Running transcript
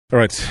All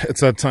right,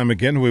 it's that time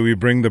again where we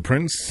bring the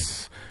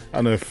prince. I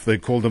don't know if they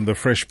called him the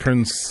Fresh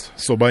Prince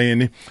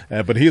Sobayeni,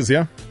 but he's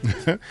here.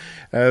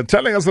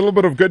 Telling us a little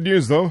bit of good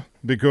news, though,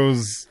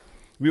 because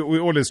we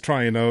always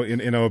try, in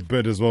our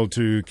bid as well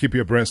to keep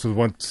you abreast with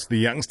what the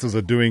youngsters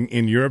are doing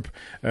in Europe.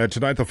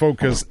 Tonight, the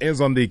focus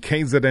is on the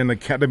KZN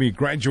Academy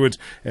graduate,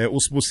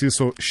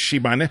 Usbusiso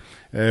Shibane,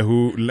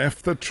 who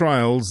left the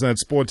trials at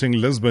Sporting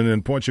Lisbon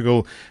in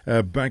Portugal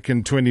back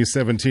in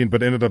 2017,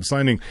 but ended up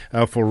signing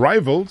for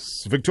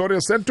rivals Victoria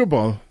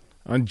Setúbal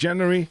on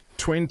January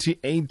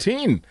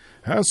 2018.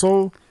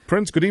 So,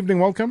 Prince, good evening,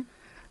 welcome.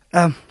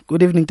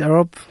 Good evening,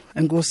 Tarop.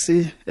 And go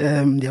see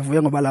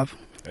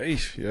Hey,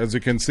 as you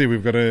can see,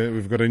 we've got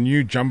a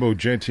new jumbo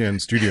jet here in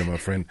studio, my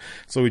friend.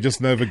 So we're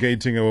just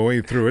navigating our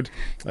way through it.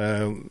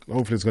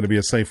 Hopefully it's going to be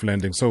a safe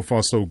landing. So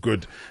far, so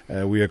good.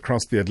 We're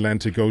across the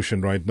Atlantic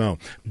Ocean right now.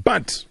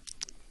 But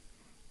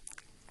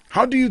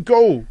how do you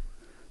go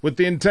with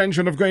the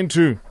intention of going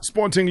to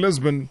Sporting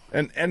Lisbon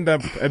and end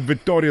up at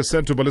Victoria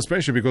Setúbal,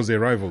 especially because they're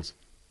rivals?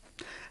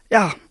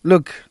 Yeah,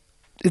 look,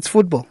 it's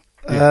football.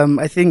 Yeah.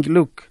 I think,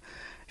 look,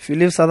 if you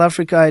leave South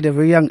Africa at a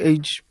very young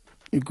age,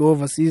 you go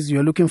overseas,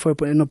 you're looking for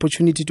an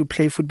opportunity to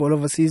play football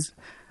overseas.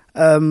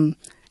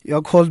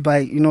 You're called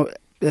by,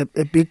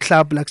 a big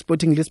club like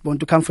Sporting Lisbon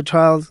to come for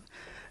trials.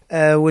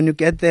 When you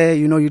get there,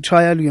 you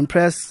trial, you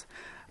impress.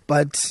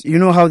 But you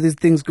know how these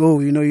things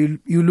go. You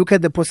look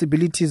at the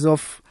possibilities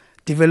of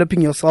developing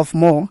yourself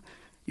more.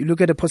 You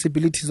look at the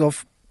possibilities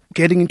of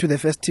getting into the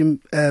first team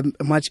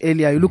much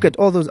earlier. You look at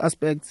all those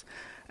aspects.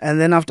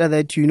 And then after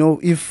that,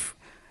 if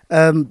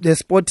there's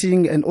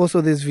Sporting and also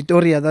there's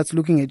Vitoria that's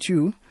looking at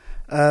you,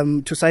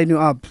 to sign you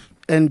up,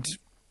 and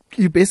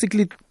you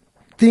basically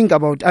think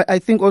about. I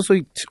think also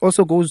it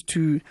also goes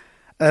to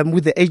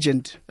with the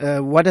agent.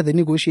 What are the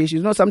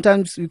negotiations?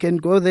 Sometimes you can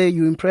go there,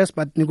 you impress,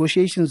 but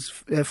negotiations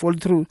fall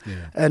through,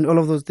 and all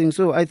of those things.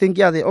 So I think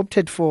they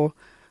opted for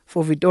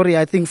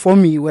Vitoria. I think for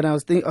me, when I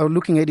was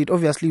looking at it,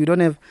 obviously you don't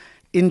have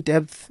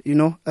in-depth,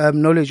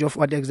 knowledge of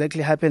what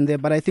exactly happened there.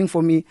 But I think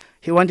for me,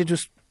 he wanted to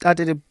start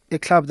at a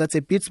club that's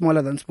a bit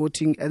smaller than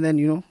Sporting, and then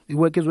he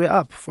work his way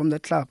up from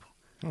that club.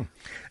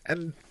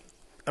 And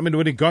I mean,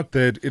 when he got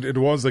there, it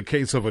was a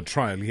case of a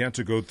trial. He had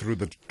to go through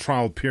the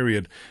trial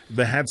period.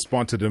 They had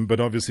spotted him, but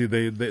obviously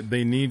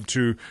they need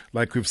to,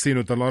 like we've seen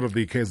with a lot of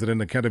the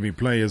KZN Academy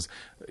players,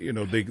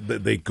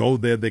 they go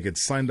there, they get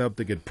signed up,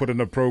 they get put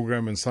in a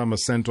program, and some are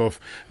sent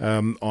off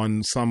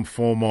on some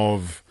form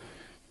of,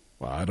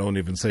 well, I don't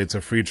even say it's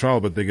a free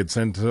trial, but they get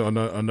sent on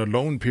a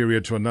loan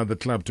period to another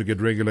club to get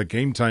regular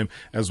game time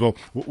as well.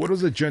 What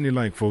was the journey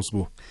like for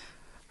Sbu?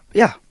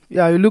 Yeah,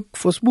 you look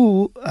for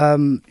Sbu,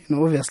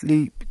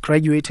 obviously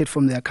graduated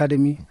from the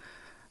academy.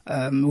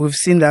 We've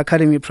seen the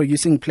academy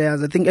producing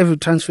players. I think every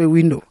transfer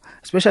window,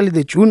 especially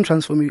the June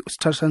transfer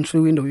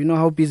window, you know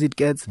how busy it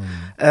gets.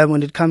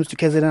 When it comes to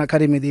KZN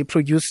Academy, they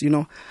produce,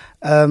 a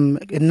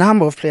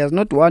number of players,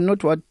 not one,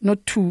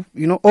 not two,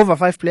 over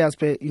 5 players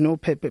per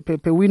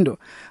window.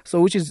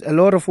 So, which is a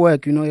lot of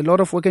work, a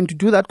lot of work, and to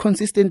do that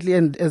consistently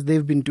and as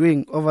they've been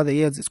doing over the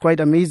years, it's quite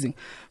amazing.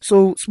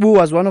 So, Sbu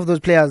was one of those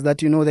players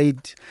that,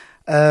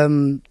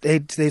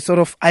 they sort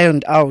of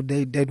ironed out.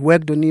 They'd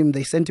worked on him.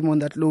 They sent him on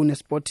that loan.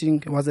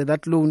 Sporting was at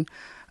that loan.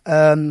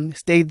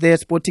 Stayed there.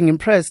 Sporting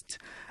impressed,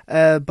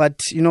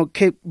 but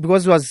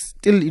because he was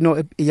still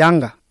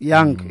young.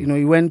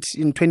 He went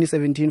in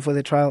 2017 for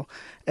the trial,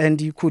 and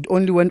he could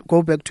only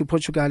go back to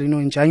Portugal.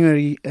 In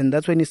January, and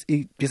that's when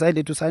he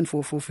decided to sign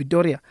for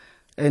Vitoria,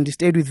 and he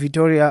stayed with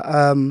Vitoria.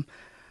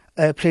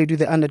 Played with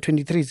the under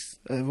 23s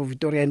for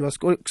Vitoria and was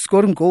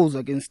scoring goals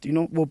against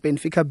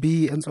Benfica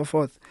B and so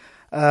forth.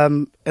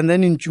 And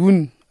then in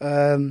June,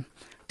 last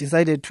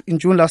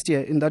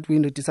year, in that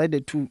window,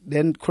 decided to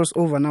then cross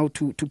over now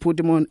to put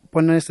him on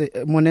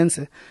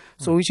Monense,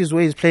 so which is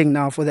where he's playing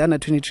now for the under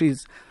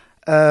 23s.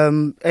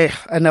 And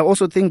I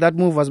also think that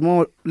move was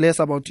more or less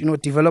about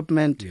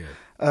development,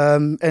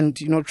 and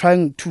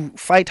trying to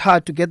fight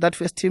hard to get that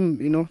first team,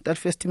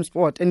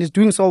 spot. And he's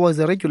doing so as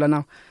a regular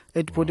now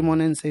at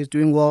Portimonense. He's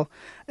doing well,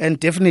 and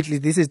definitely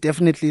this is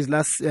his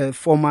last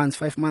 5 months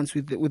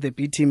with the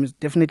B team. Is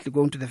definitely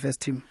going to the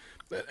first team.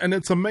 And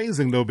it's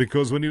amazing, though,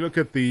 because when you look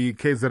at the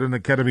KZN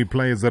Academy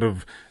players that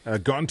have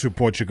gone to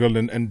Portugal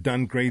and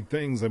done great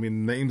things, I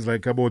mean, names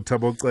like Abo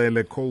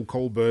Tabotsele, Cole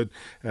Colbert,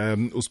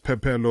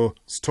 Uspepelo,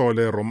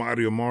 Stole,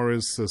 Romario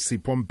Morris,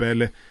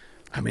 Sipompele.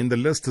 I mean, the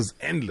list is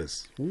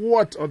endless.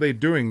 What are they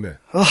doing there?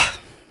 Oh,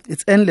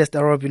 it's endless,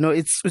 Darob.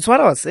 It's what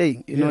I was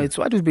saying. It's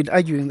what we've been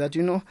arguing that,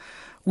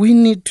 we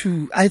need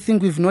to, I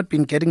think we've not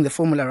been getting the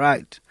formula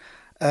right.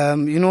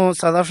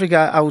 South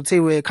Africa, I would say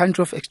we're a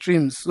country of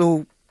extremes.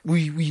 So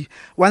we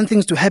want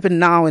things to happen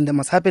now, and they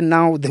must happen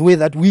now the way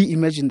that we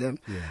imagine them.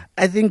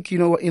 I think,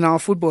 in our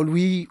football,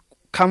 we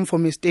come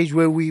from a stage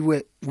where we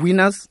were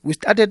winners. We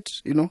started,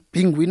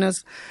 being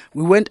winners.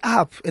 We went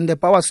up, and the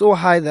power was so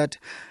high that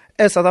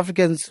as South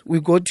Africans,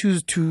 we got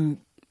used to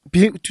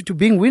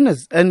being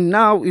winners. And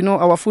now,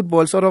 our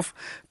football sort of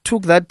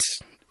took that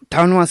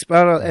downward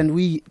spiral, and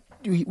we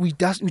we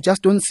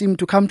just don't seem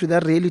to come to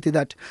that reality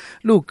that,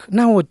 look,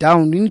 now we're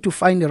down. We need to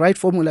find the right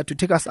formula to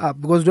take us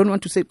up, because we don't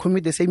want to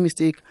commit the same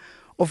mistake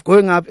of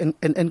going up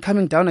and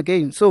coming down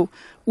again. So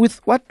with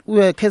what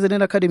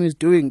KZN Academy is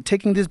doing,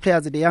 taking these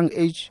players at a young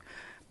age,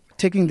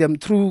 taking them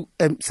through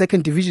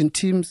second division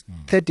teams,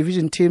 third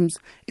division teams,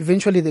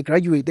 eventually they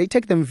graduate. They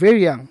take them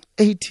very young,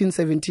 18,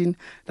 17.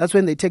 That's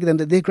when they take them.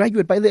 They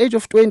graduate by the age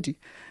of 20.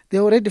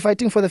 They're already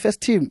fighting for the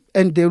first team,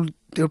 and they'll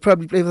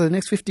probably play for the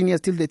next 15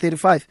 years till they're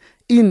 35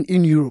 in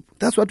Europe.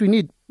 That's what we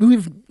need.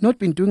 We've not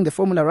been doing the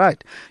formula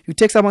right. You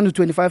take someone who's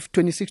 25,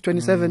 26,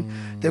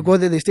 27, they go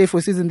there, they stay for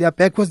a season, they're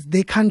back because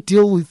they can't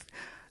deal with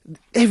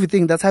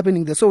everything that's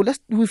happening there. So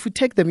if we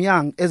take them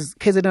young, as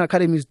KZN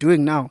Academy is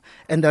doing now,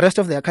 and the rest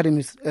of the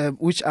academies,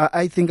 which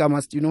I think I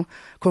must,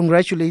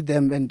 congratulate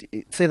them and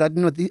say that,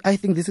 I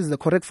think this is the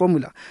correct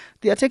formula.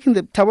 They are taking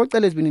Thabo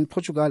Cele has been in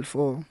Portugal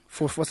for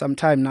some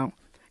time now.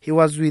 He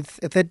was with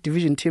a third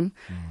division team.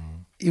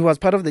 He was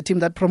part of the team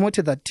that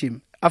promoted that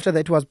team. After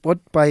that, he was bought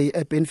by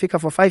Benfica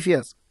for 5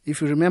 years.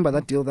 If you remember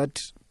that deal, that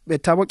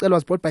Thabo Cele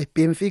was bought by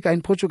Benfica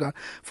in Portugal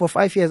for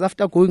 5 years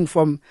after going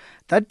from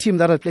that team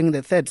that was playing in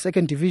the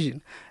second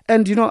division.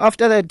 And,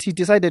 after that, he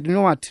decided,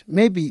 what,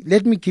 maybe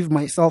let me give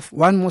myself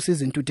one more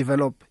season to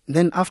develop.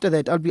 Then after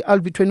that, I'll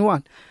be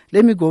 21.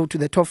 Let me go to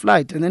the top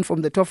flight. And then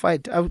from the top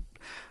flight,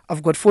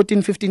 I've got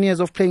 14, 15 years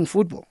of playing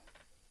football.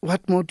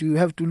 What more do you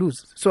have to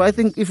lose? So I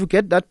think if you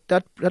get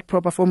that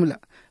proper formula,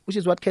 which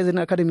is what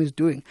KZN Academy is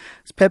doing,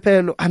 Pepe,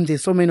 and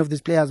there's so many of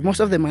these players. Most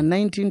of them are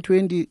 19,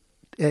 20,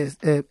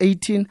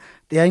 18.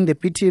 They are in the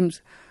B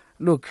teams.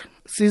 Look,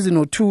 season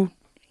or two,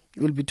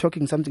 we'll be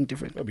talking something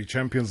different. That'll be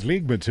Champions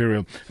League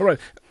material. All right.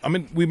 I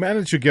mean, we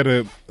managed to get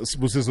a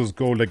Sbusiso's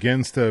goal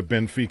against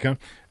Benfica.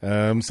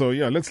 So,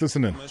 yeah, let's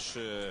listen in.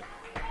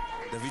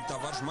 David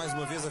Tavares mais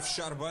uma vez a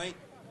fechar bem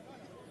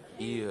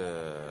e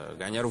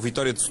ganhar o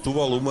Vitória de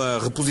Setúbal, uma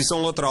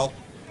reposição lateral.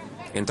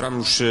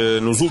 Entramos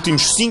nos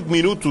últimos 5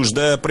 minutos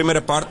da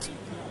primeira parte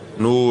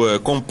no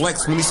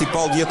Complexo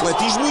Municipal de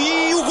Atletismo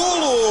e o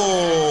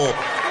golo!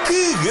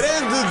 Que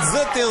grande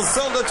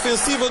desatenção da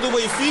defensiva do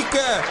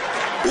Benfica!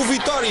 O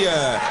Vitória,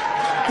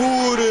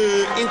 por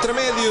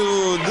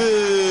intermédio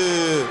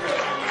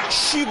de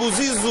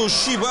Chibuzizo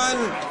Shiban,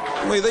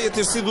 uma ideia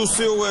ter sido o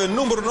seu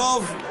número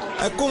 9,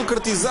 a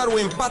concretizar o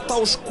empate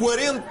aos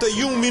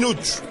 41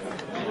 minutos.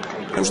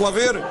 Vamos lá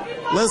ver,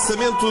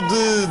 lançamento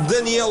de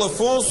Daniel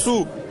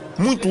Afonso,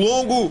 muito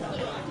longo,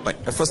 bem,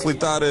 a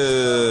facilitar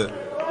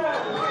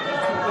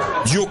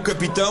Diogo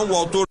Capitão, o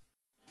autor.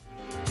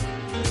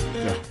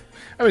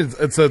 I mean,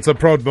 it's a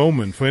proud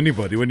moment for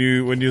anybody when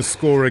you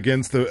score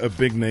against a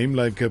big name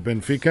like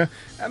Benfica,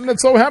 and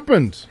it so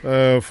happened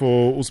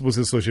for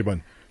Sbusiso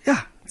Shiban.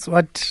 Yeah, it's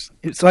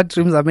what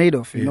dreams are made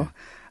of, you know.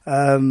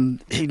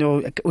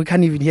 We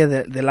can't even hear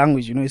the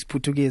language, it's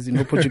Portuguese,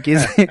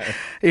 Portuguese,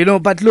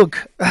 but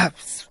look,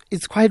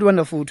 it's quite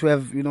wonderful to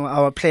have,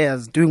 our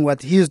players doing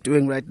what he's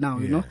doing right now,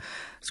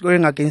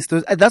 scoring against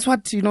those. That's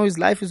what, his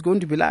life is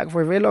going to be like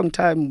for a very long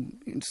time.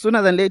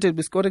 Sooner than later, he'll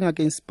be scoring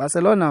against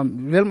Barcelona,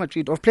 Real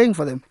Madrid, or playing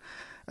for them.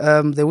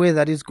 The way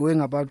that he's going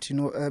about,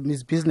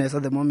 his business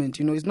at the moment,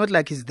 it's not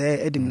like he's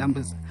there adding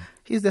numbers.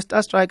 He's the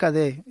star striker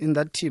there in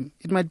that team.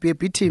 It might be a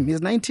B team.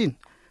 He's 19.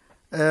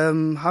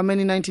 How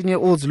many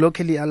 19-year-olds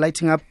locally are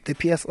lighting up the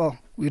PSL?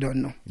 We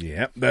don't know.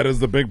 Yeah, that is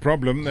the big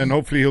problem. And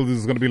hopefully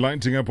he's going to be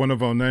lighting up one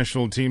of our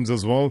national teams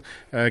as well,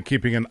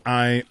 keeping an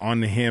eye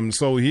on him.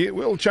 So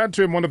we'll chat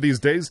to him one of these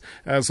days.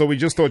 So we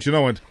just thought, you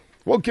know what?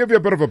 We'll give you a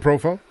bit of a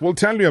profile. We'll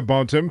tell you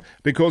about him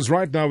because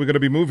right now we're going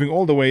to be moving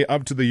all the way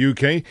up to the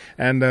UK.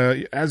 And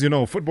as you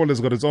know, football has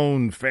got its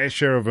own fair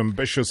share of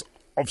ambitious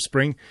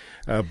offspring,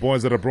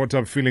 boys that are brought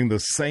up feeling the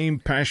same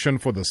passion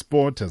for the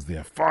sport as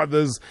their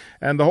fathers,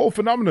 and the whole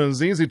phenomenon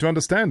is easy to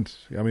understand.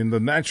 I mean, the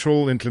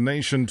natural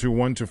inclination to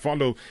want to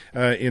follow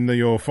in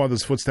your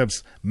father's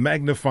footsteps,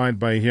 magnified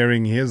by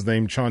hearing his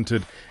name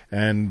chanted,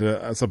 and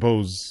I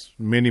suppose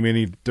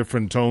many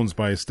different tones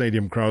by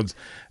stadium crowds.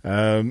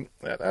 And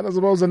I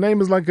suppose the name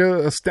is like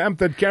a stamp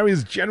that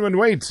carries genuine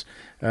weight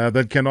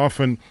that can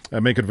often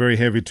make it very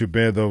heavy to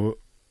bear. Though,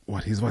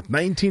 he's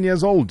 19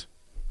 years old.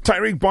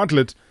 Tyrique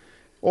Bartlett.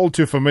 All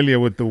too familiar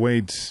with the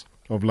weight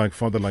of like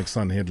father, like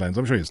son headlines.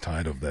 I'm sure he's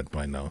tired of that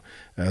by now.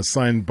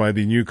 Signed by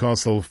the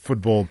Newcastle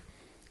Football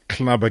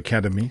Club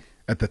Academy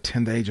at the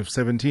tender age of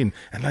 17.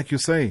 And like you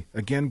say,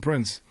 again,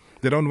 Prince,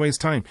 they don't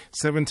waste time.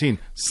 17,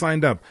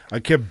 signed up. I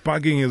kept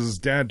bugging his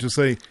dad to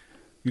say,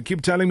 you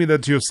keep telling me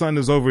that your son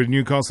is over at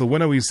Newcastle.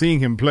 When are we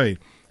seeing him play?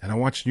 And I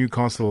watched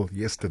Newcastle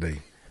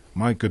yesterday.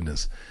 My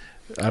goodness.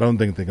 I don't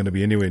think they're going to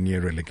be anywhere near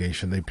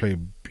relegation. They play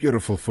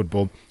beautiful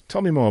football.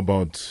 Tell me more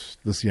about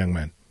this young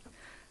man.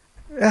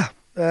 Yeah,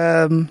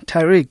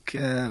 Tyrique,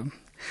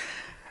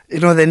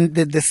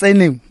 the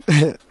surname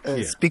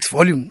speaks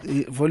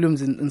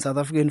volumes in South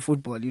African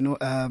football.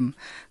 The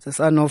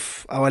son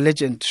of our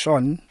legend,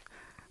 Sean,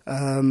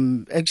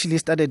 actually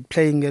started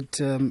playing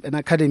at an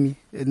academy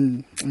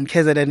in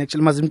KZN,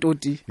 actually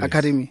Mazimtoti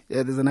Academy.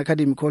 There's an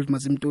academy called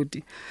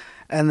Mazimtoti.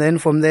 And then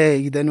from there,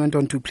 he then went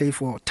on to play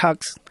for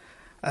Tuks.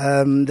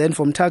 Then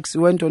from Tuks, he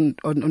went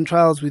on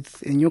trials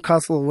with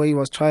Newcastle, where he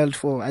was trialed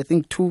for, I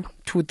think, 3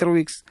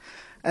 weeks.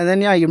 And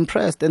then, he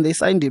impressed, and they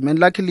signed him. And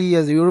luckily, he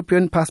has a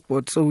European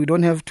passport, so we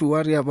don't have to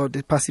worry about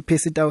the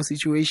Pasitao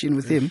situation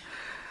with him.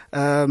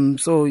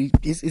 So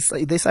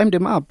they signed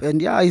him up, and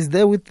he's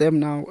there with them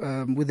now,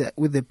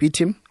 with the B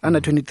team,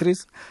 under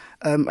 23s.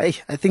 I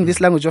think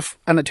this language of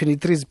under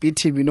 23s B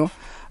team,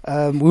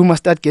 we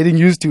must start getting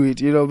used to it,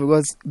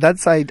 because that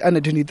side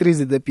under 23s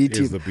is the B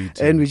team,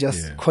 and we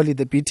just call it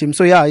the B team.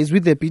 So he's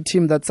with the B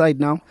team that side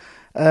now.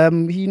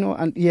 And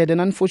he had an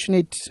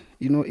unfortunate,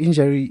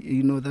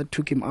 injury, that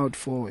took him out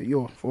for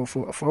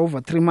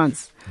over 3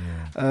 months.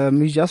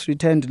 He just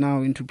returned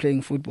now into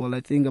playing football,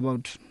 I think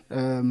about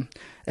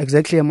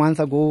exactly a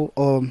month ago,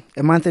 or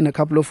a month and a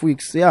couple of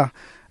weeks.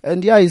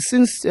 And he's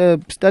since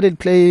started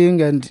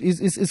playing, and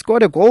he's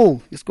scored a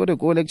goal. He scored a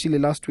goal actually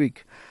last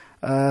week,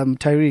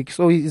 Tyrique.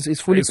 So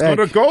he's fully back. He scored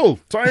a goal,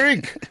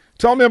 Tyrique.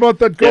 Tell me about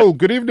that goal.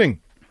 Good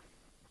evening.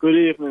 Good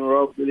evening,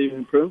 Rob. Good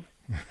evening, Prince.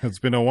 It's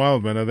been a while,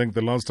 man. I think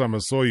the last time I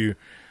saw you,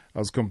 I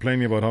was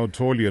complaining about how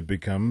tall you had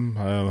become,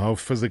 how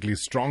physically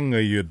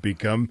stronger you had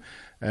become.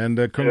 And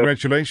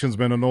congratulations,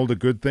 man, on all the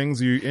good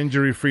things. You're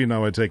injury-free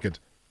now, I take it.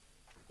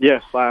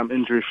 Yes, I am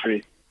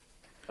injury-free.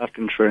 I've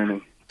been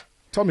training.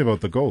 Tell me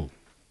about the goal.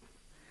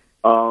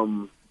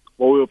 Well,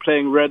 we were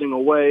playing Reading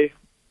away.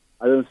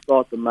 I didn't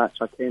start the match.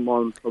 I came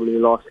on probably the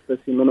last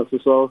 50 minutes or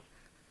so.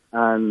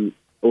 And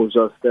it was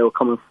just, they were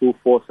coming full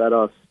force at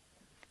us.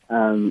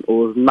 And it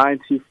was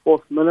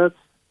 94th minute.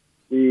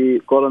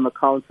 We got on the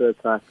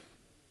counter-attack.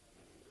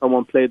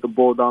 Someone played the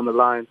ball down the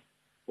line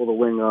for the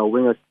winger.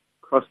 Winger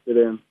crossed it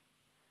in,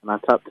 and I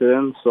tapped it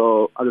in.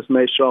 So I just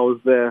made sure I was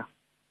there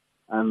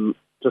and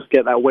just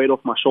get that weight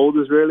off my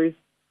shoulders, really.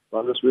 So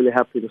I'm just really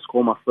happy to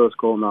score my first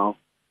goal now,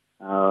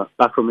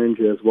 back from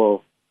injury as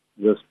well.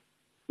 Just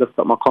lift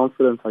up my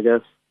confidence, I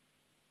guess.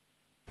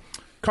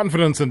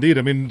 Confidence indeed.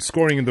 I mean,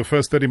 scoring in the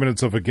first 30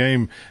 minutes of a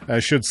game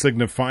should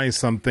signify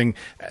something.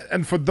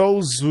 And for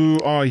those who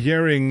are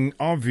hearing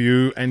of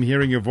you and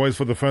hearing your voice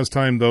for the first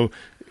time, though,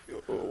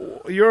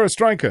 you're a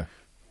striker.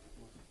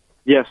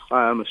 Yes,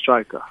 I am a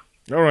striker.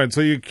 All right,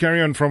 so you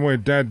carry on from where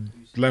Dad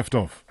left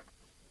off.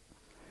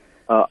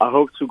 I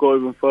hope to go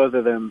even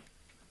further than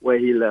where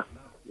he left.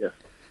 Yes.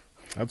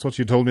 That's what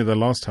you told me the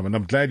last time, and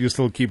I'm glad you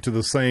still keep to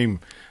the same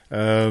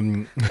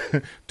modicum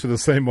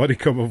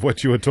of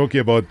what you were talking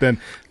about then.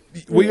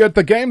 Were you at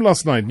the game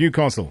last night,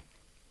 Newcastle?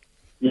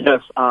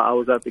 Yes, I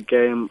was at the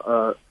game,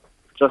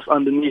 just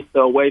underneath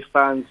the away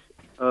fans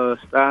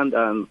stand,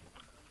 and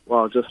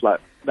just like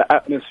the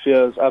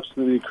atmosphere is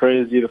absolutely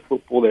crazy. The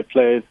football they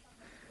played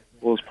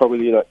was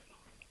probably like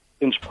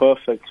inch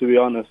perfect, to be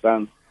honest,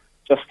 and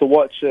just to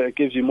watch it, it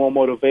gives you more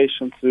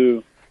motivation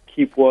to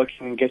keep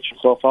working and get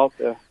yourself out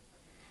there.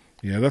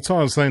 Yeah, that's why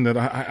I was saying that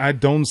I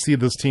don't see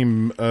this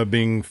team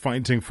being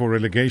fighting for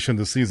relegation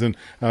this season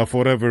for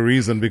whatever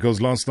reason, because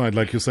last night,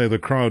 like you say, the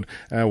crowd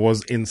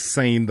was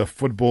insane. The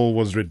football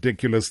was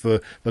ridiculous.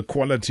 The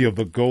quality of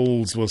the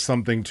goals was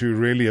something to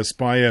really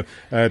aspire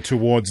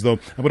towards, though.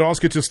 I would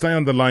ask you to stay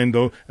on the line,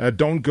 though.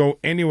 Don't go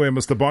anywhere,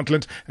 Mr.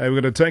 Bartlett.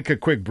 We're going to take a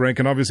quick break,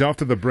 and obviously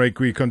after the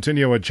break, we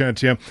continue our chat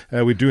here.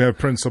 We do have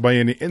Prince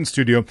Sobayeni in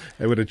studio.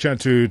 We're going to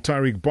chat to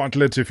Tyrique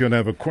Bartlett. If you want to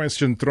have a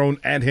question thrown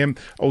at him,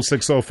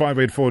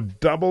 060-584-2250.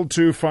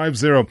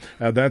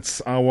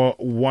 That's our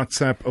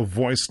WhatsApp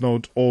voice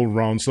note all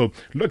round. So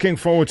looking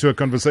forward to a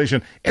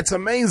conversation. It's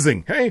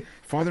amazing. Hey,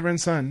 father and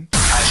son.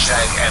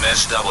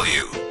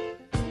 #NSW.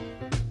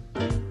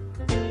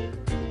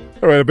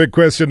 All right, a big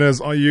question is,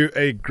 are you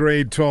a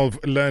grade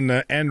 12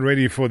 learner and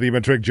ready for the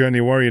matric journey?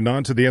 Worry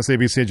not. The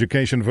SABC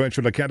Education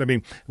Virtual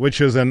Academy,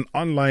 which is an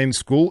online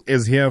school,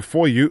 is here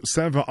for you.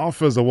 SAVA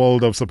offers a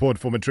world of support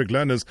for matric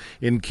learners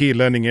in key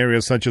learning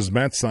areas such as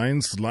math,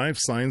 science, life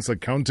science,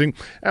 accounting,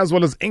 as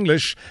well as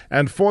English.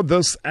 And for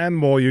this and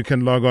more, you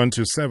can log on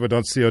to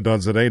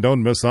sava.co.za.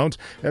 Don't miss out.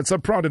 It's a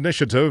proud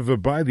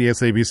initiative by the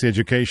SABC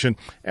Education,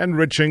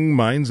 enriching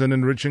minds and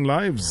enriching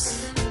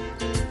lives.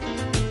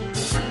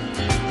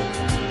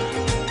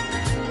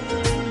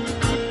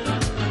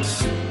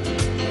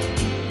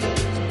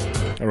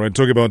 All right,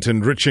 talk about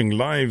enriching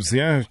lives,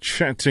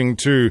 chatting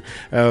to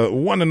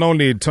one and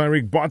only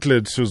Tyrique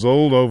Bartlett, who's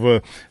all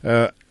over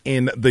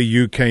in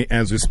the UK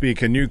as we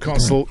speak, a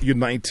Newcastle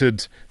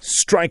United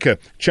striker,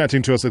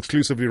 chatting to us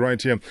exclusively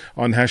right here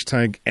on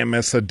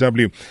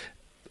 #MSW.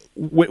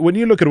 When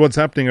you look at what's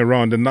happening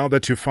around, and now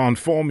that you found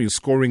form, you're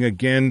scoring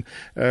again,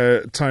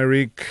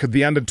 Tyrique,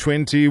 the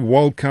Under-20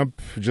 World Cup,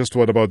 just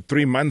about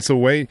 3 months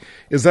away,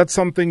 is that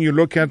something you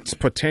look at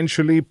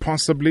potentially,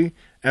 possibly,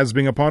 as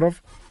being a part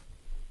of?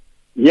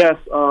 Yes,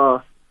 I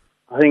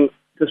think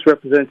just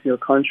representing your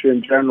country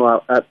in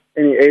general at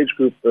any age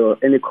group or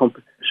any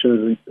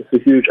competition is a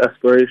huge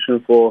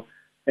aspiration for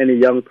any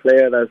young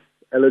player that's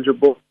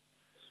eligible.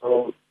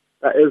 So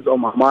that is on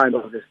my mind,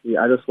 obviously.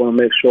 I just want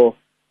to make sure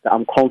that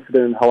I'm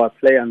confident in how I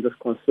play and just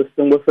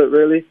consistent with it,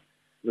 really.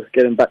 Just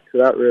getting back to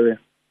that, really.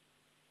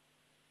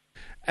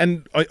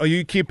 And are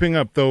you keeping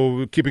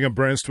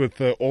abreast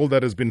with all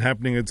that has been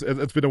happening? It's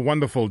been a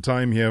wonderful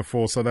time here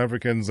for South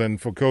Africans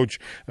and for Coach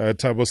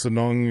Thabo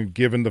Senong,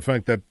 given the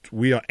fact that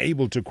we are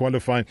able to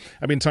qualify.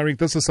 I mean, Tyrique,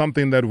 this is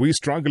something that we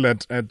struggle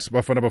at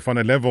Bafana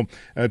Bafana level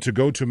to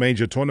go to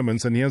major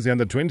tournaments, and here's the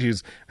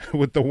under-20s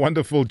with the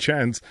wonderful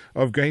chance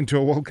of going to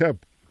a World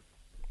Cup.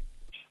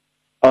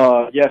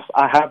 Yes,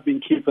 I have been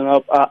keeping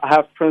up. I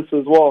have Prince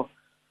as well,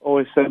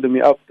 always sending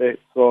me updates,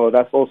 so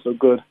that's also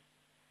good.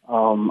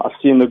 I've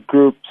seen the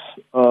groups,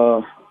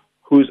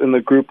 who's in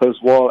the group as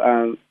well,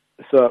 and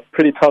it's a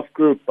pretty tough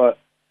group, but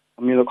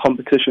I mean, the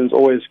competition's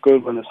always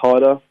good when it's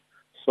harder.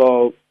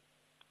 So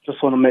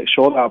just want to make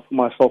sure that I put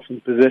myself in a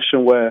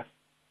position where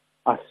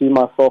I see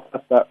myself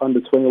at that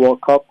Under-20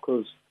 World Cup,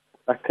 because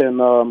that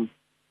can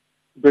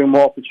bring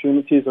more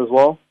opportunities as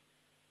well.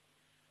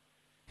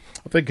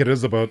 I think it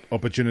is about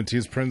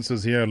opportunities. Prince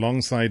is here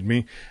alongside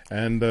me,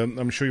 and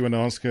I'm sure you want to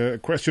ask a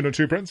question or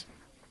two, Prince?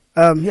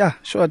 Yeah,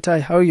 sure,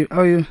 Ty. How are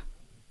you?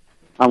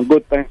 I'm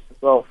good, thanks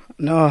yourself.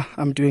 No,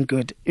 I'm doing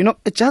good.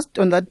 Just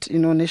on that,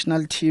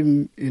 national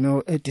team,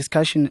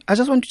 discussion, I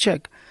just want to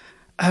check.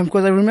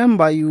 Because I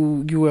remember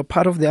you were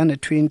part of the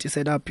Under-20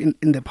 setup in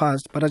the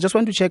past, but I just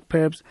want to check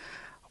perhaps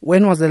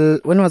when was the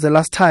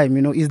last time,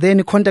 is there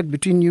any contact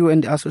between you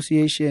and the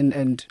association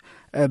and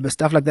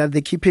stuff like that?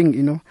 They're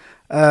keeping,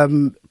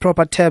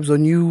 proper tabs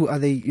on you. Are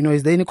they,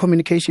 is there any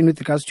communication with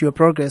regards to your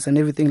progress and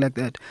everything like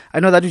that? I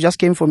know that you just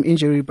came from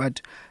injury,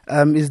 but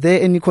is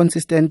there any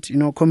consistent,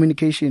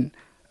 communication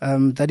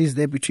that is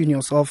there between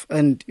yourself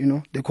and,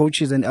 the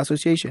coaches and the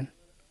association?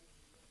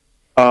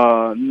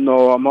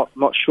 No, I'm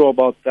not sure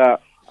about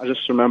that. I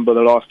just remember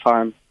the last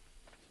time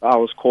I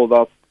was called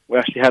up. We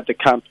actually had the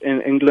camp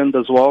in England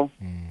as well.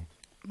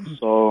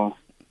 So,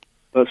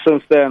 but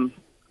since then,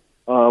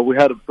 we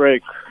had a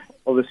break.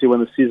 Obviously, when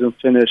the season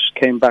finished,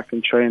 came back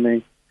in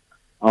training,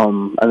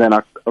 and then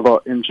I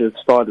got injured,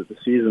 started the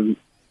season.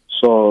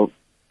 So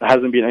there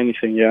hasn't been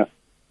anything yet.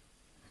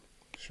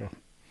 Sure.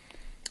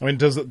 I mean,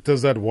 does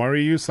that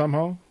worry you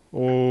somehow,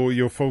 or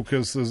your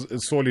focus is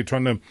solely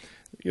trying to,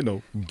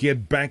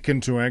 get back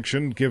into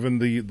action, given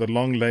the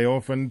long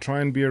layoff, and try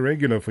and be a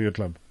regular for your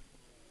club?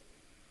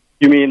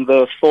 You mean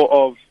the thought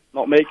of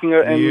not making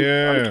it?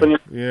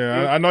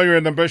 Yeah. I know you're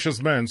an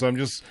ambitious man, so I'm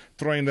just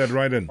throwing that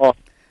right in.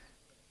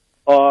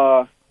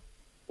 Well,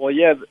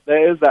 yeah,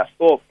 there is that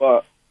thought,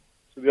 but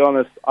to be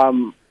honest,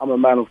 I'm a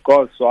man of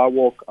God, so I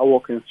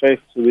walk in faith.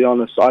 To be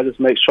honest, so I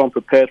just make sure I'm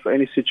prepared for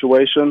any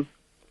situation,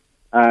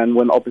 and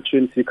when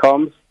opportunity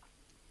comes,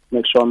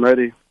 make sure I'm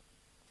ready.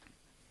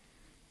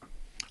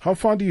 How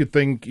far do you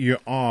think you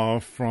are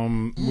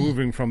from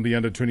moving from the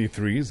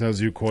under-23s, as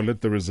you call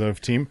it, the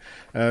reserve team,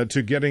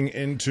 to getting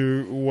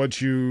into what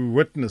you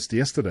witnessed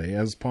yesterday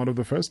as part of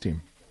the first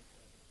team?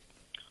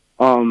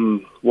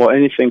 Well,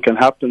 anything can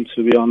happen,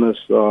 to be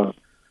honest.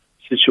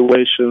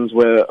 Situations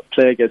where a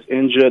player gets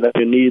injured and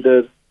you're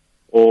needed,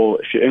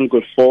 or if you're in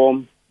good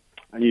form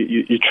and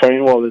you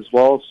train well as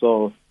well.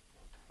 So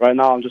right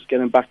now I'm just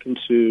getting back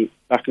into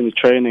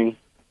training,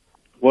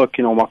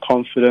 working on my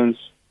confidence,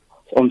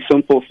 on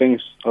simple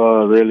things,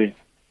 really,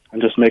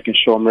 and just making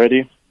sure I'm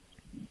ready.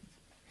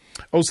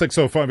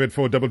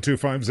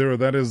 060-584-2250.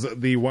 That is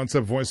the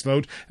WhatsApp voice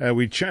note.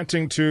 We're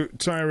chatting to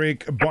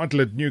Tyrique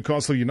Bartlett,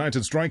 Newcastle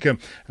United striker.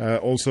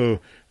 Also,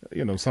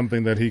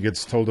 something that he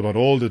gets told about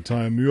all the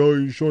time.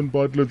 Yo, Sean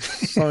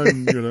Bartlett's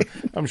son.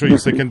 I'm sure you're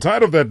sick and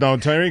tired of that now,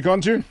 Tyrique,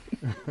 aren't you?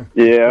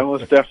 Yeah,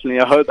 most definitely.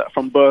 I heard that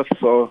from birth,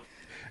 so.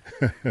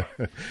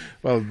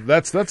 Well,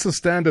 that's a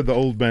standard the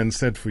old man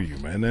set for you,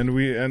 man,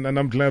 and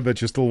I'm glad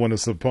that you still want to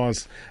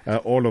surpass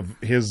all of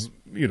his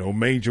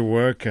major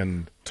work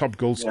and top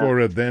goal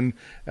scorer then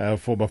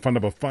for Bafana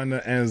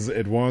Bafana, as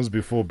it was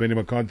before Benny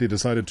McCarthy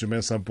decided to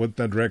mess up with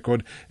that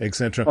record,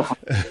 etc.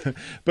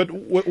 But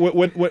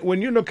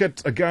when you look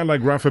at a guy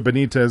like Rafa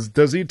Benitez,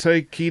 does he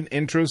take keen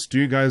interest? Do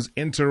you guys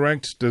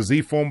interact? Does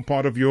he form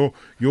part of your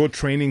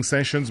training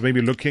sessions,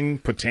 maybe looking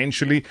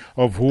potentially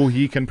of who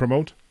he can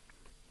promote?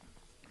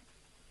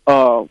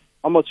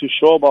 I'm not too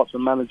sure about the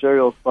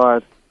managerial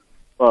side,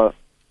 but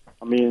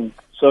I mean,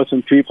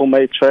 certain people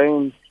may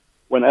train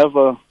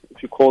whenever.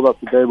 If you called up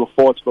the day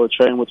before to go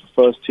train with the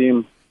first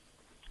team,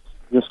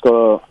 just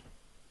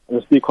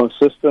be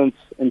consistent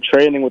in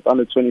training with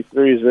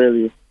under-23s,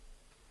 really,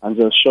 and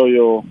just show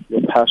your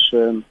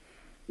passion,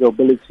 your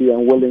ability,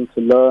 and willing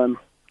to learn.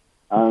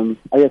 And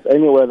I guess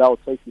anywhere that will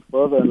take you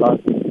further in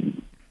life.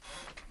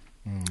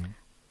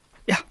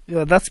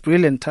 Yeah, that's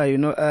brilliant, Ty.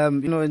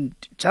 And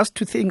just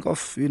to think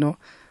of,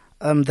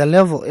 the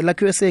level, like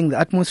you were saying, the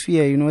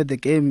atmosphere, the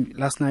game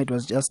last night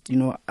was just,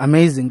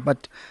 amazing.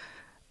 But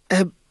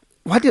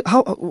what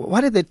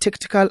are the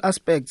tactical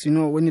aspects,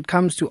 when it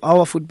comes to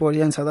our football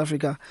here in South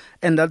Africa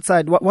and that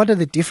side? What are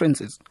the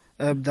differences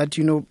that,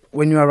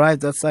 when you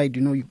arrived that side,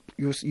 you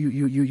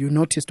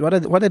noticed? What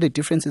are the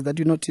differences that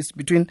you noticed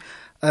between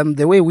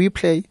the way we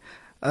play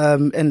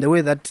and the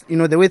way that,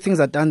 the way things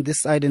are done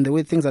this side and the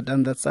way things are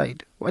done that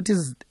side? What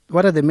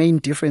are the main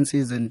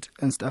differences and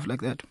stuff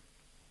like that?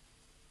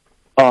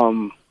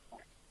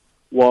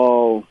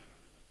 Well,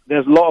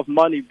 there's a lot of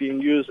money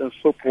being used in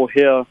football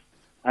here,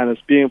 and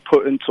it's being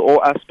put into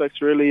all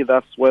aspects, really.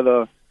 That's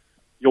whether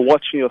you're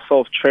watching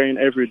yourself train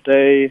every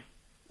day,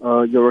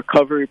 your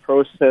recovery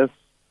process,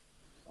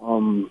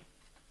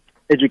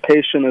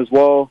 education as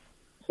well.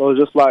 So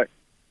just like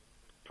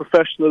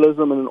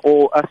professionalism in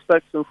all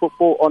aspects in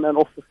football, on and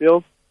off the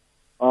field.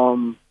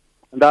 And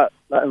that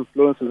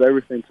influences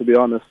everything, to be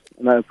honest,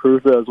 and that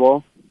improves it as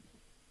well.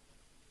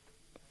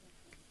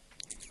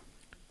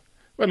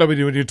 Well, I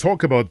mean, when you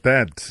talk about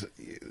that,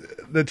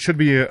 that should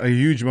be a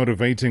huge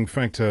motivating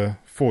factor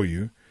for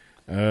you.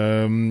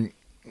 And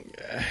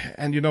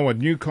you know what?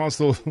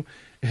 Newcastle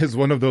is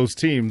one of those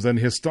teams, and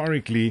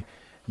historically,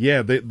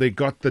 yeah, they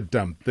got the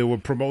dump. They were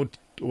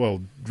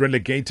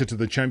relegated to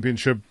the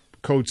Championship.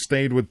 Coach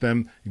stayed with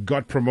them,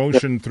 got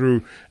promotion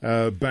through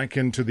back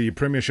into the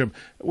Premiership,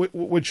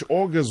 which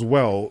augurs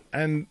well.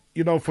 And,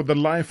 you know, for the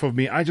life of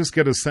me, I just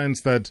get a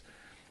sense that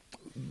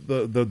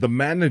the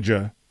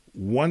manager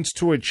wants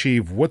to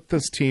achieve with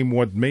this team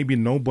what maybe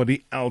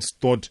nobody else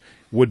thought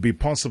would be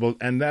possible,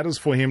 and that is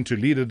for him to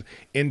lead it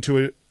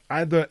into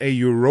either a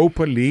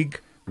Europa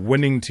League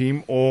winning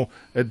team or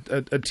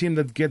a team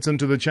that gets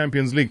into the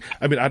Champions League.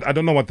 I mean, I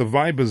don't know what the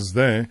vibe is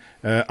there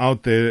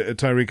out there,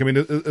 Tyrique. I mean,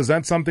 is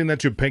that something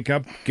that you pick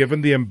up,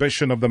 given the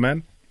ambition of the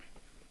man?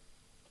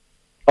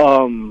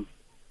 To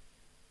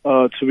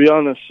be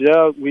honest,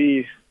 yeah,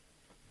 we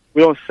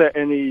don't set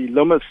any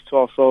limits to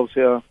ourselves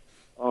here.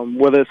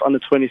 Whether it's under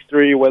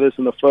 23, whether it's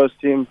in the first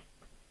team,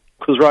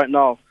 because right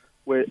now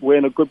we're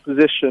in a good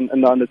position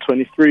in the under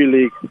 23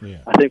 league. Yeah.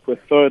 I think we're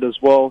third as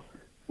well.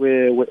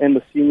 We're in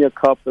the Senior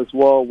Cup as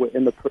well. We're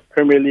in the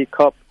Premier League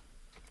Cup.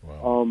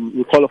 Wow.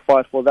 We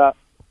qualified for that.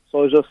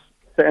 So it's just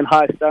setting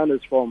high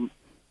standards from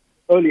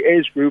early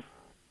age group,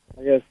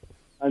 I guess,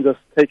 and just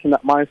taking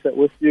that mindset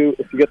with you.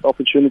 If you get the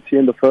opportunity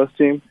in the first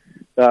team,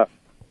 that,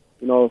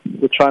 you know,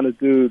 we're trying to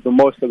do the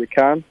most that we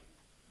can.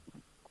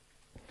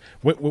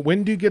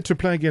 When do you get to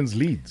play against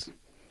Leeds?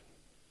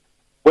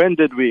 When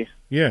did we?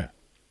 Yeah.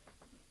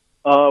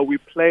 We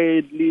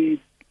played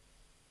Leeds,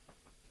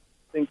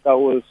 I think that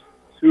was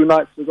 2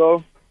 nights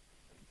ago.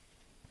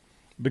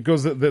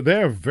 Because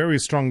they're a very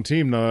strong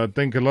team now. I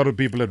think a lot of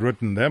people had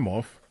written them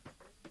off.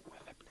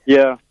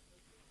 Yeah.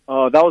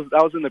 That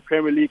was in the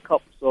Premier League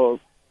Cup, so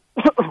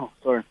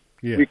sorry.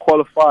 Yeah. We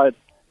qualified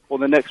for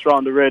the next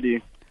round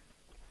already.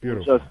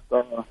 Beautiful.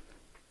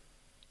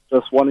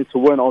 Just wanting to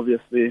win,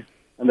 obviously.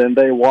 And then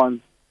they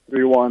won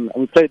 3-1.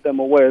 And we played them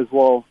away as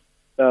well.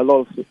 There a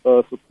lot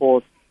of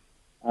support.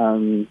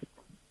 And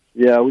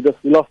yeah, we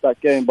lost that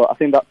game. But I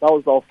think that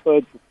was our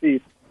third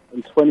defeat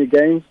in 20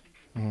 games.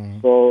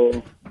 So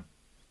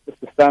just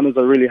the standards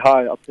are really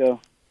high up here.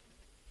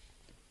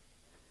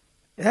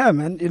 Yeah,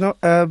 man. We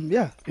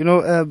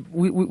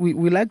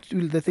like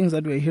the things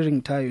that we're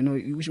hearing, Ty. You know,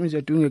 which means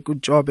you're doing a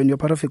good job and you're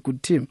part of a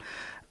good team.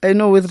 I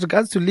know with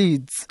regards to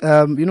Leeds,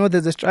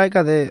 there's a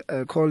striker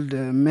there called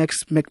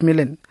Max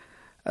Macmillan.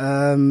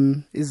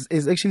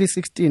 Is actually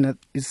 16.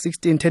 Is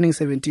 16, turning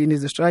 17.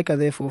 He's a striker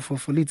there for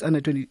Leeds under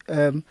 20.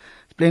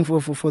 Playing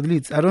for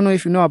Leeds. I don't know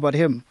if you know about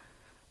him.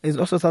 He's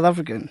also South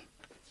African.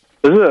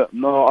 Is it?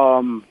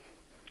 No.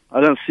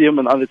 I don't see him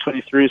in under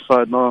 23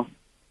 side. No.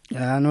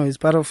 Yeah, no. He's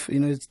part of.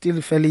 It's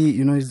still fairly.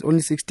 He's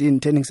only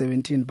 16, turning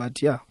 17.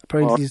 But yeah,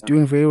 apparently he's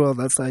doing very well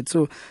that side.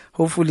 So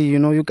hopefully,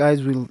 you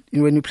guys will.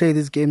 When you play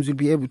these games, you'll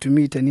be able to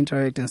meet and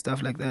interact and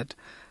stuff like that.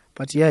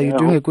 But yeah, you're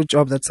doing a good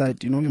job that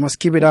side. You must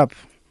keep it up.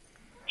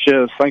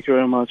 Cheers. Thank you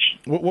very much.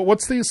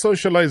 What's the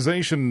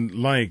socialization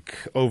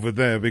like over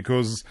there?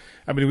 Because,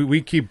 I mean,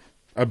 we keep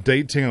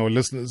updating our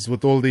listeners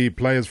with all the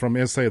players from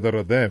SA that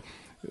are there.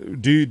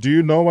 Do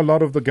you know a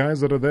lot of the guys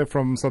that are there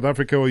from South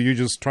Africa, or are you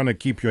just trying to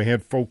keep your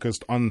head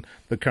focused on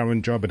the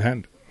current job at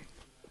hand?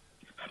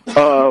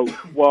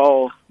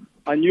 Well,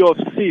 I knew of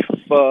Sif,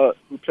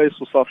 who plays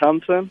for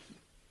Southampton.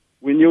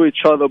 We knew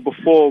each other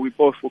before we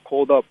both were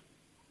called up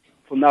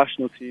for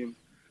national team.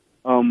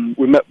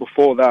 We met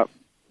before that.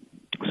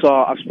 So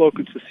I've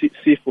spoken to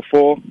Sif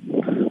before,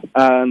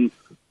 and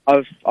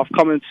I've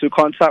come into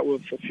contact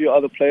with a few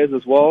other players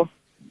as well.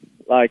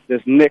 Like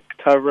there's Nick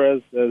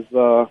Tavares, there's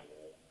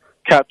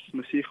Caps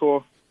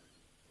Masijo,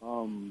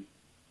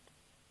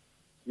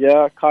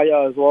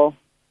 Kaya as well.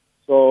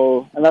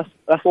 So, and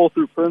that's all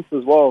through Prince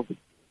as well.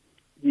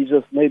 He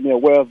just made me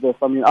aware of this.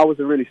 I mean, I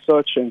wasn't really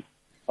searching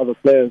other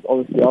players.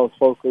 Obviously, I was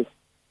focused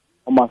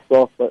on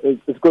myself. But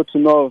it's good to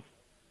know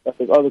that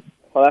there's other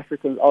South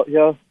Africans out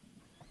here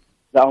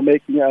that are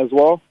making it as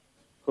well,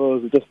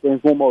 because it just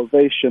brings more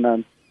motivation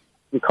and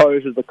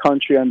encourages the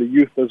country and the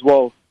youth as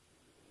well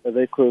that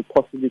they could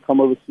possibly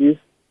come overseas.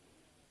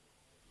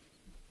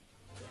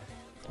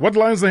 What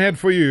lies ahead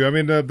for you? I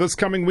mean, this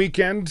coming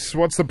weekend,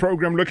 what's the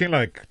program looking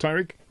like,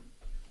 Tyrique?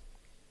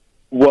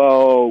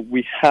 Well,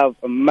 we have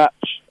a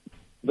match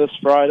this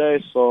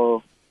Friday,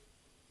 so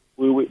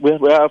we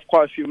have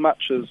quite a few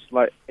matches,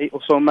 like 8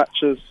 or so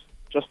matches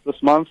just this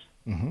month,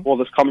 or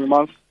this coming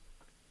month.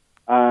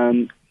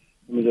 And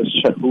let me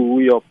just check who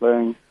we are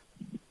playing.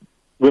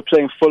 We're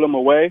playing Fulham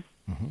away,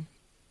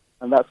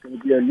 and that's going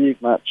to be a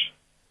league match.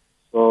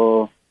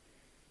 So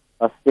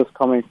That's just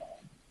coming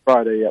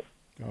Friday, yep.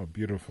 Oh,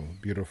 beautiful,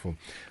 beautiful.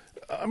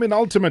 I mean,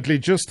 ultimately,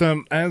 just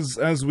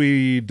as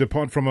we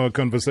depart from our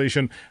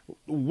conversation,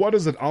 what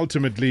is it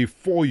ultimately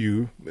for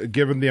you,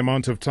 given the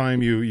amount of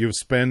time you've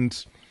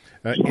spent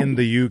in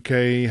the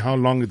UK, how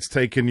long it's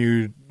taken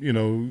you,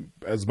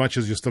 as much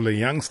as you're still a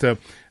youngster,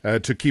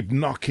 to keep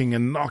knocking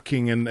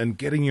and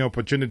getting your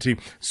opportunity,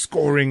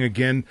 scoring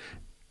again?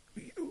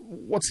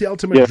 What's the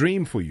ultimate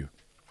dream for you?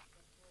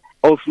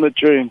 Ultimate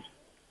dream?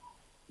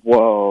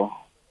 Well,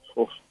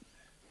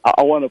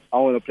 I want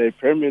to play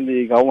Premier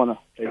League. I want to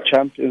play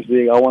Champions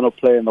League. I want to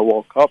play in the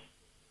World Cup.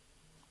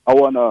 I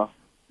want to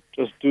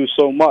just do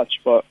so much,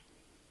 but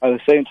at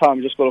the same time,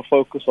 you just got to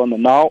focus on the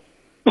now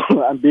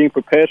and being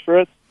prepared for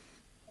it.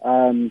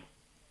 And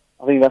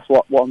I think that's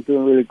what I'm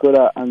doing really good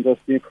at, and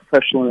just being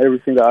professional in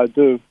everything that I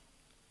do.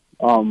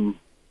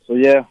 So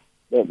yeah,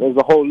 there's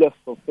a whole list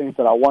of things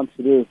that I want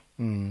to do,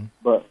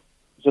 but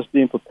just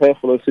being prepared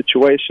for those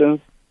situations.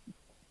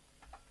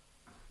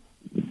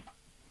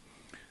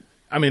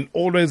 I mean,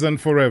 always and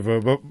forever.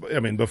 But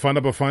I mean,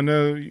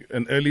 Bafana,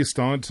 an early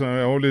start.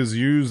 I always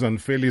use, and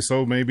fairly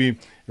so, maybe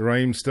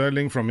Raheem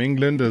Sterling from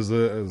England as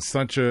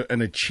such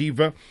an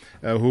achiever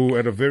who,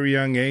 at a very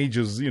young age,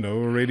 is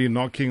already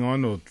knocking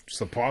on or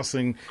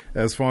surpassing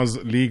as far as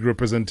league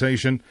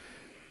representation.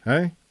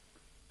 Hey,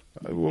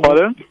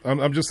 pardon?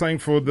 I'm just saying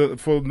for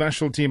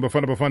national team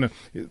Bafana,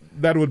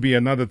 that would be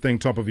another thing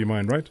top of your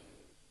mind, right?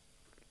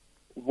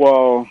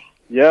 Well,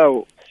 yeah.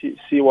 We'll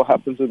see what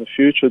happens in the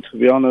future. To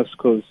be honest,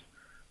 because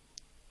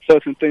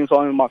certain things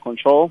aren't in my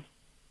control.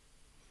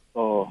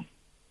 So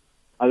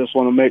I just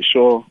want to make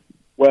sure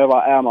wherever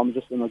I am, I'm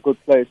just in a good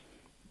place.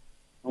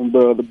 And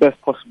the best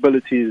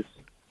possibilities.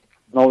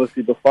 And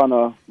obviously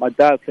Bafana, my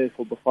dad plays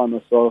for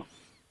Bafana, so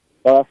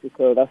South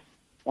Africa,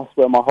 that's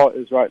where my heart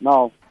is right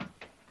now.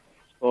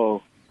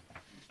 So,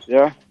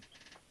 yeah.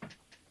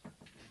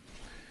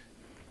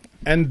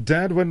 And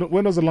Dad, when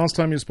was the last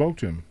time you spoke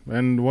to him?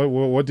 And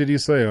what did he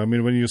say? I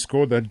mean, when you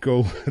scored that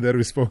goal that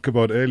we spoke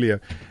about earlier,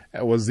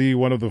 was he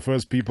one of the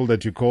first people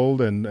that you called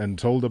and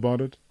told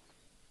about it?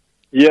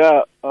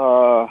 Yeah,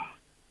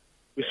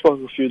 we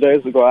spoke a few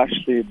days ago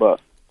actually, but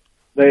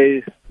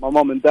my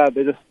mom and dad,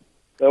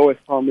 they always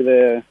tell me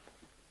they're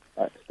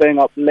staying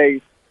up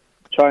late,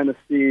 trying to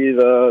see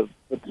the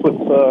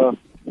Twitter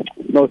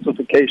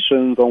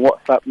notifications on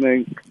what's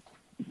happening,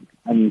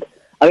 and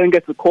I didn't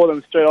get to call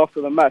them straight after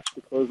the match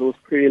because it was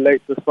pretty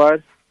late this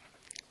side.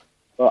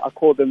 But I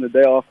called them the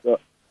day after.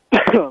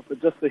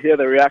 But just to hear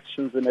the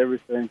reactions and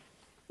everything,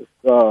 it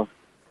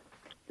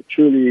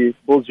truly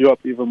builds you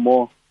up even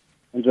more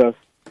and just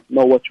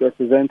know what you're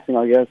representing,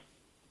 I guess.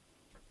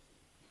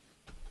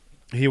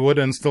 He would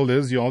and still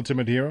is your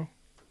ultimate hero?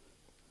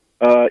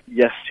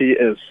 Yes, he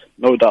is,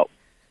 no doubt.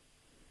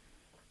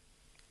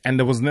 And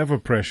there was never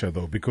pressure,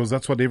 though, because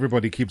that's what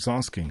everybody keeps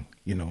asking,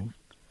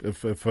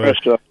 If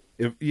pressure.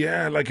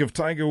 If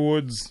Tiger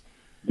Woods,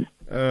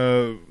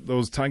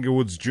 those Tiger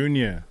Woods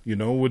Jr.,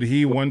 would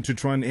he want to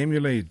try and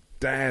emulate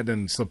Dad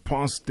and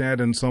surpass Dad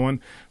and so on?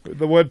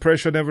 The word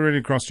pressure never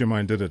really crossed your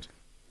mind, did it?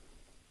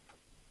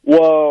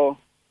 Well,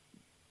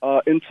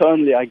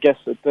 internally, I guess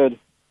it did.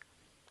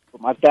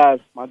 But my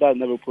dad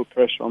never put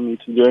pressure on me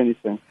to do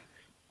anything.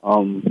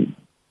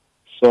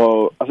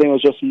 So I think it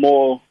was just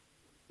more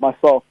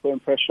myself, putting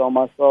pressure on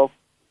myself,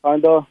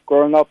 kind of,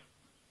 growing up.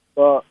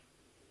 But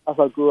as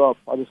I grew up,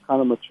 I just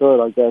kind of matured,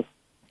 I guess.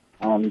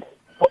 And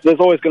there's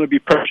always going to be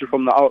pressure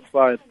from the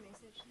outside.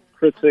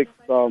 Critics,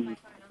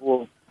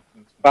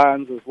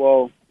 fans as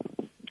well,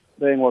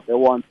 saying what they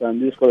want, and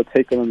you just got to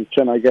take it on the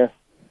chin, I guess.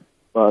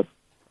 But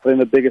I think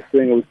the biggest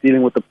thing was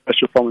dealing with the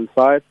pressure from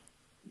inside,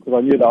 because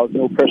I knew that I was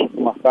no pressure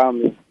from my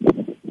family.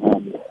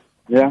 And,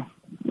 yeah.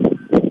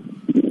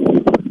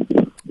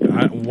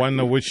 I want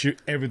to wish you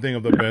everything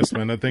of the best,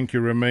 man. I think you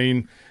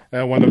remain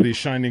one of these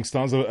shining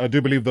stars. I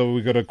do believe, though,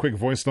 we got a quick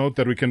voice note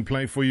that we can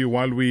play for you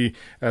while we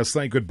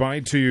say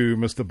goodbye to you,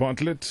 Mr.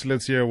 Bartlett.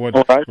 Let's hear what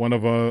one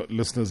of our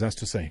listeners has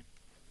to say.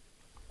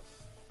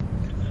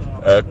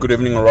 Good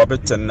evening,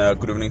 Robert, and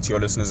good evening to your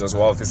listeners as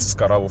well. This is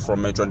Karabo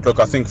from Metro. And look,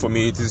 I think for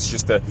me, it is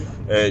just a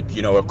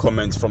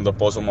comment from the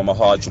bottom of my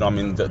heart.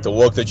 The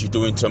work that you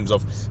do in terms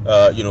of,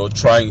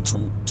 trying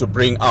to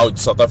bring out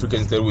South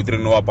Africans that we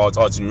didn't know about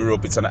out in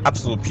Europe. It's an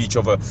absolute peach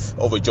of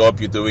a job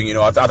you're doing.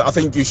 I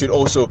think you should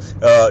also,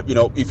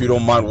 if you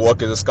don't mind,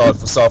 work as a scout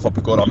for South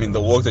Africa. The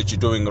work that you're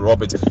doing,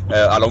 Robert,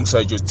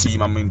 alongside your team,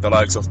 the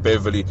likes of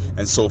Beverly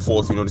and so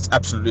forth. It's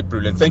absolutely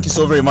brilliant. Thank you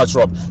so very much,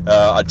 Rob.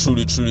 I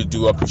truly, truly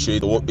do appreciate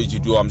the work that you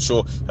do. I'm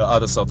sure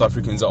other South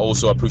Africans are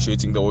also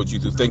appreciating the work you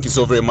do. Thank you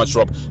so very much,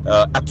 Rob.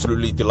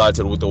 Absolutely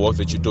delighted with the work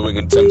that you're doing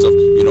in terms of,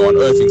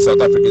 unearthing South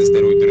Africans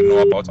that we didn't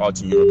know about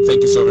out in Europe.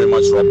 Thank you so very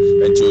much, Rob,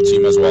 and to your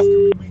team as well.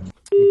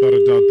 Without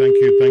a doubt, thank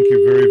you. Thank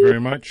you very, very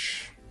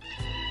much.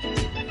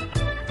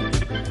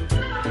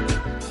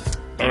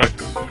 All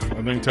right.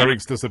 I think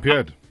Tyrique's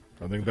disappeared.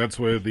 I think that's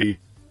where the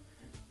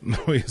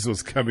noise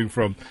was coming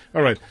from.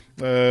 All right.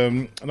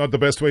 Not the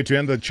best way to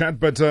end the chat,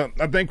 but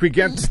I think we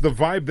get the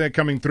vibe there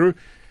coming through.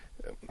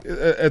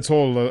 It's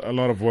all a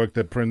lot of work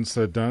that Prince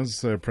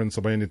does. Prince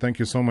Sobayeni, thank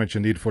you so much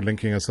indeed for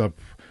linking us up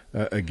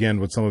again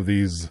with some of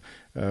these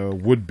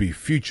would-be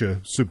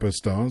future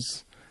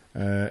superstars.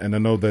 And I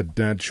know that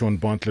Dad Sean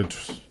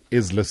Bartlett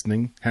is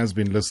listening, has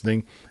been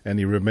listening, and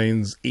he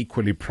remains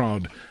equally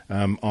proud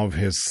of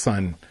his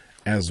son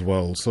as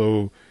well.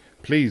 So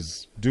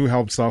please do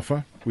help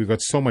SAFA. We've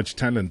got so much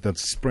talent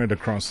that's spread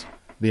across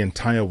the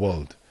entire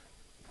world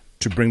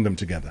to bring them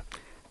together.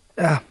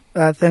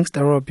 Thanks,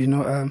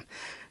 Darob.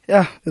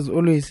 As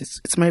always,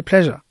 it's my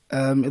pleasure.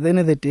 At the end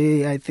of the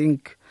day, I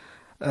think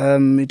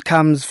it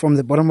comes from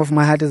the bottom of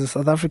my heart as a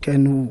South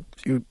African who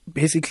you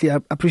basically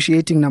are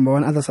appreciating, number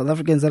one, other South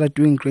Africans that are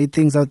doing great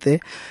things out there.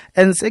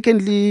 And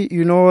secondly,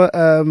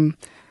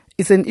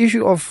 it's an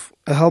issue of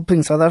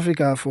helping South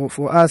Africa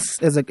for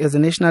us as a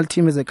national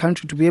team, as a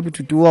country, to be able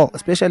to do well,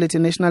 especially at a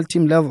national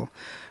team level.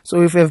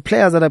 So if we have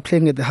players that are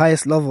playing at the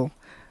highest level,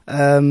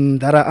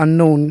 that are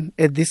unknown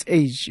at this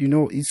age,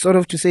 it's sort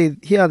of to say,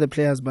 here are the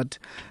players, but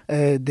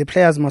the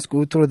players must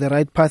go through the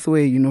right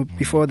pathway,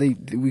 before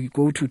we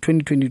go to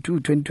 2022,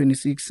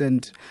 2026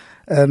 and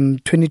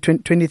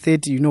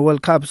 2030,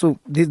 World Cup. So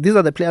these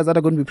are the players that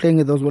are going to be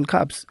playing at those World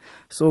Cups.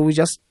 So we're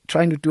just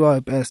trying to do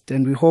our best,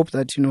 and we hope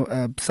that,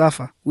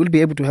 SAFA will be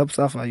able to help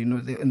SAFA,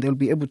 and they'll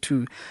be able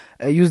to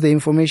use the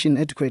information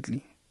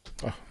adequately.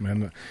 Oh,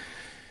 man.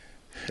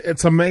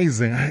 It's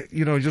amazing,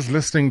 just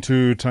listening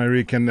to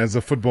Tyrique, and as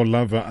a football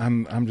lover,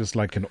 I'm just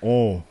like in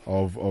awe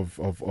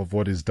of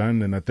what he's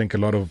done, and I think a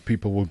lot of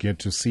people will get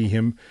to see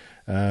him.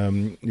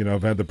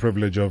 I've had the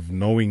privilege of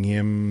knowing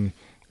him,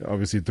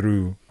 obviously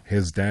through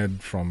his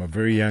dad from a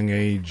very young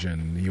age,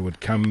 and he would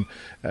come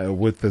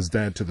with his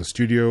dad to the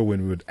studio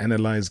when we would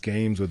analyze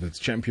games, whether it's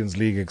Champions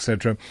League,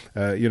 etc.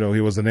 He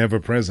was an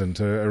ever-present,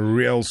 a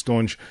real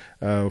staunch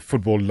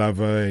football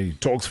lover. He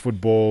talks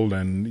football,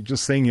 and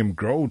just seeing him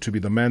grow to be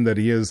the man that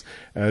he is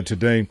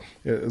today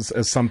is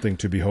something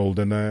to behold.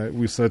 And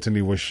we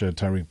certainly wish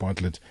Tyrique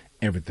Bartlett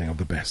everything of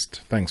the best.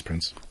 Thanks,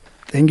 Prince.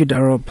 Thank you,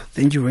 Darob.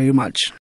 Thank you very much.